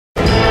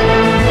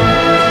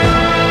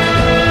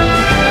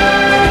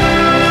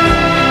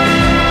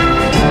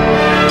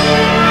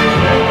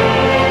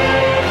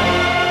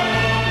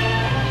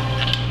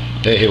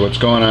Hey, what's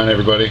going on,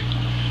 everybody?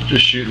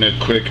 Just shooting a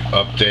quick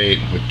update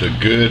with the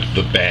good,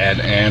 the bad,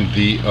 and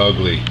the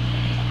ugly.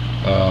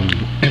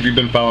 If you've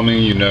been following me,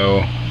 you know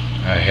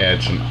I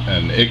had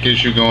an ick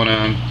issue going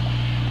on.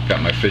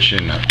 Got my fish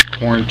in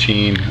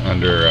quarantine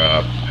under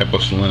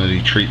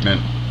hyposalinity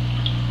treatment.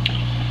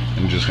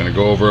 I'm just going to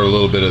go over a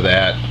little bit of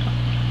that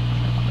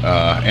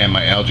and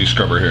my algae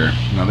scrubber here.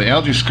 Now the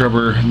algae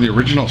scrubber, the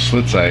original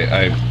slits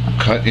I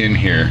cut in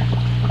here,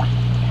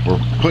 we're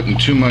putting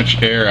too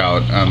much air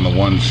out on the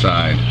one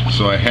side,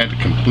 so I had to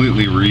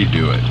completely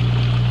redo it.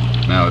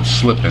 Now it's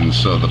slipping,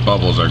 so the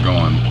bubbles are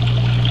going.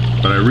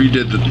 But I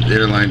redid the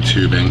airline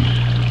tubing.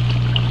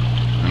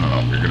 I don't know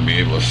if you're going to be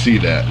able to see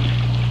that.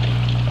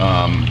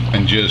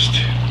 And just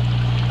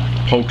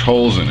poked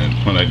holes in it.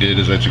 What I did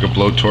is I took a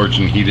blowtorch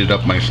and heated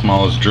up my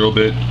smallest drill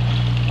bit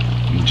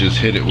and just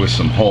hit it with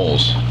some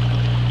holes.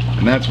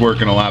 And that's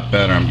working a lot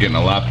better. I'm getting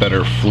a lot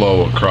better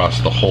flow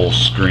across the whole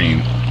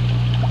screen.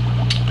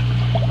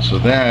 So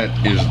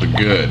that is the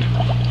good.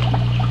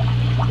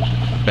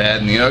 The bad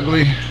and the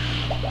ugly.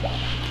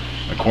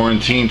 A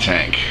quarantine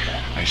tank.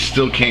 I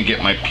still can't get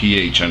my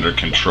pH under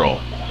control.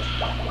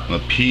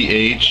 The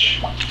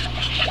pH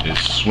is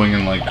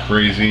swinging like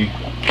crazy.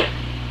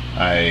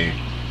 I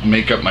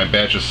make up my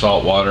batch of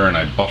salt water and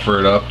I buffer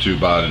it up to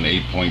about an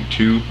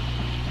 8.2.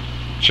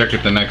 Check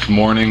it the next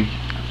morning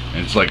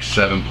and it's like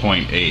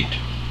 7.8.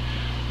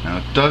 Now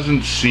it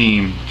doesn't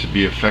seem to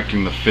be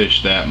affecting the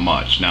fish that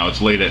much. Now it's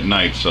late at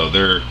night, so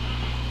they're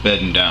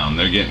bedding down.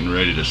 They're getting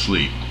ready to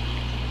sleep.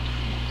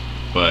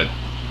 But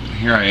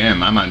here I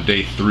am. I'm on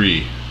day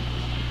 3.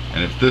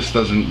 And if this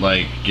doesn't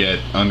like get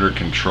under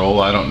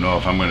control, I don't know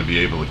if I'm going to be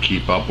able to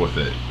keep up with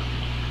it.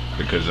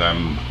 Because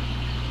I'm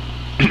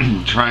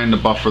trying to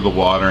buffer the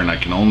water and I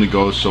can only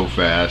go so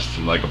fast,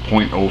 like a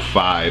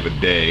 0.05 a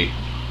day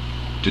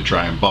to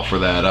try and buffer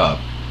that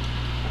up.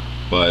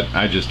 But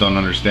I just don't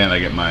understand. I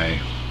get my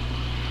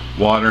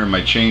water and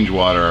my change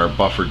water are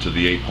buffered to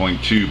the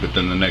 8.2, but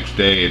then the next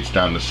day it's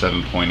down to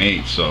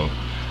 7.8. So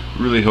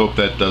really hope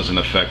that doesn't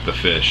affect the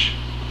fish.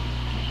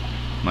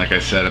 Like I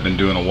said, I've been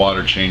doing a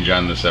water change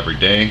on this every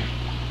day.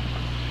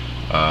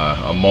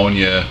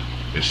 Ammonia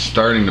is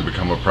starting to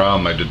become a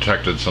problem. I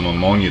detected some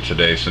ammonia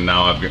today, so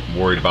now I'm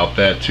worried about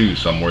that too.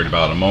 So I'm worried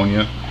about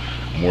ammonia.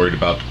 I'm worried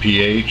about the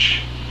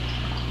pH.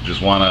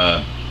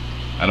 I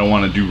don't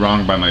want to do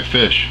wrong by my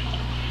fish.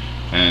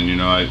 And you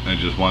know, I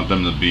just want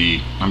them to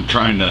be, I'm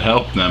trying to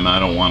help them. I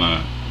don't want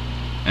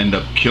to end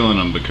up killing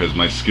them because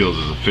my skills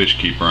as a fish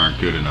keeper aren't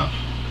good enough.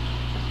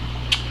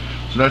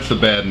 So that's the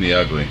bad and the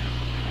ugly.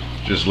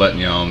 Just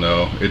letting y'all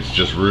know, it's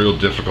just real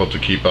difficult to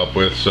keep up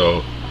with.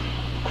 So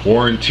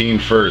quarantine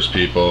first,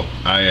 people.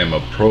 I am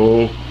a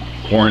pro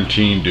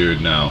quarantine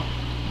dude now.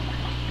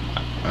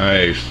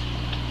 I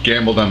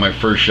gambled on my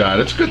first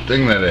shot. It's a good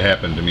thing that it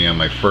happened to me on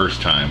my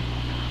first time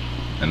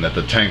and that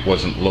the tank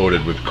wasn't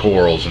loaded with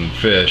corals and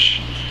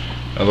fish.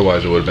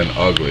 Otherwise it would have been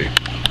ugly.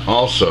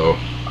 Also,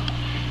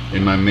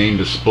 in my main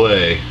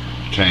display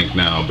tank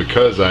now,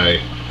 because I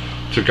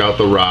took out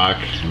the rock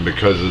and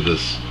because of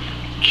this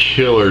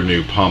killer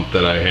new pump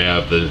that I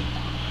have, the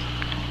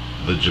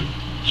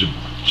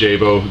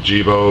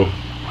Jibo,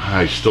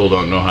 I still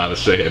don't know how to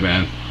say it,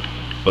 man,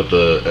 but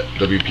the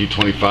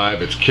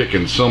WP25, it's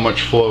kicking so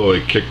much flow.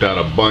 It kicked out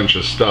a bunch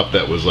of stuff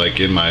that was like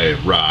in my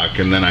rock,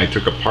 and then I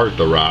took apart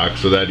the rock,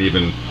 so that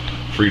even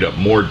freed up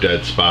more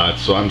dead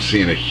spots. So I'm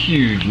seeing a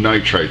huge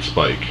nitrite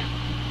spike.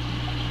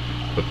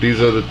 But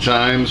these are the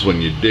times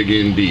when you dig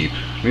in deep.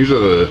 These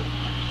are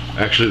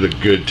actually the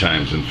good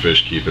times in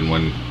fish keeping,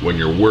 when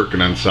you're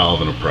working on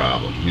solving a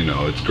problem. You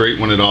know, it's great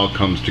when it all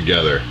comes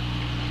together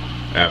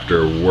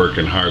after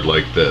working hard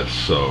like this.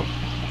 So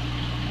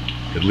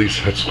at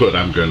least that's what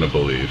I'm going to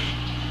believe.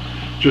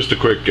 Just a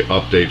quick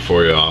update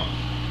for y'all.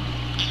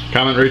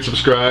 Comment, rate,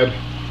 subscribe.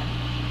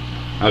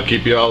 I'll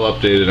keep you all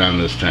updated on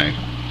this tank.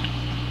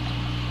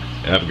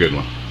 Have a good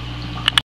one.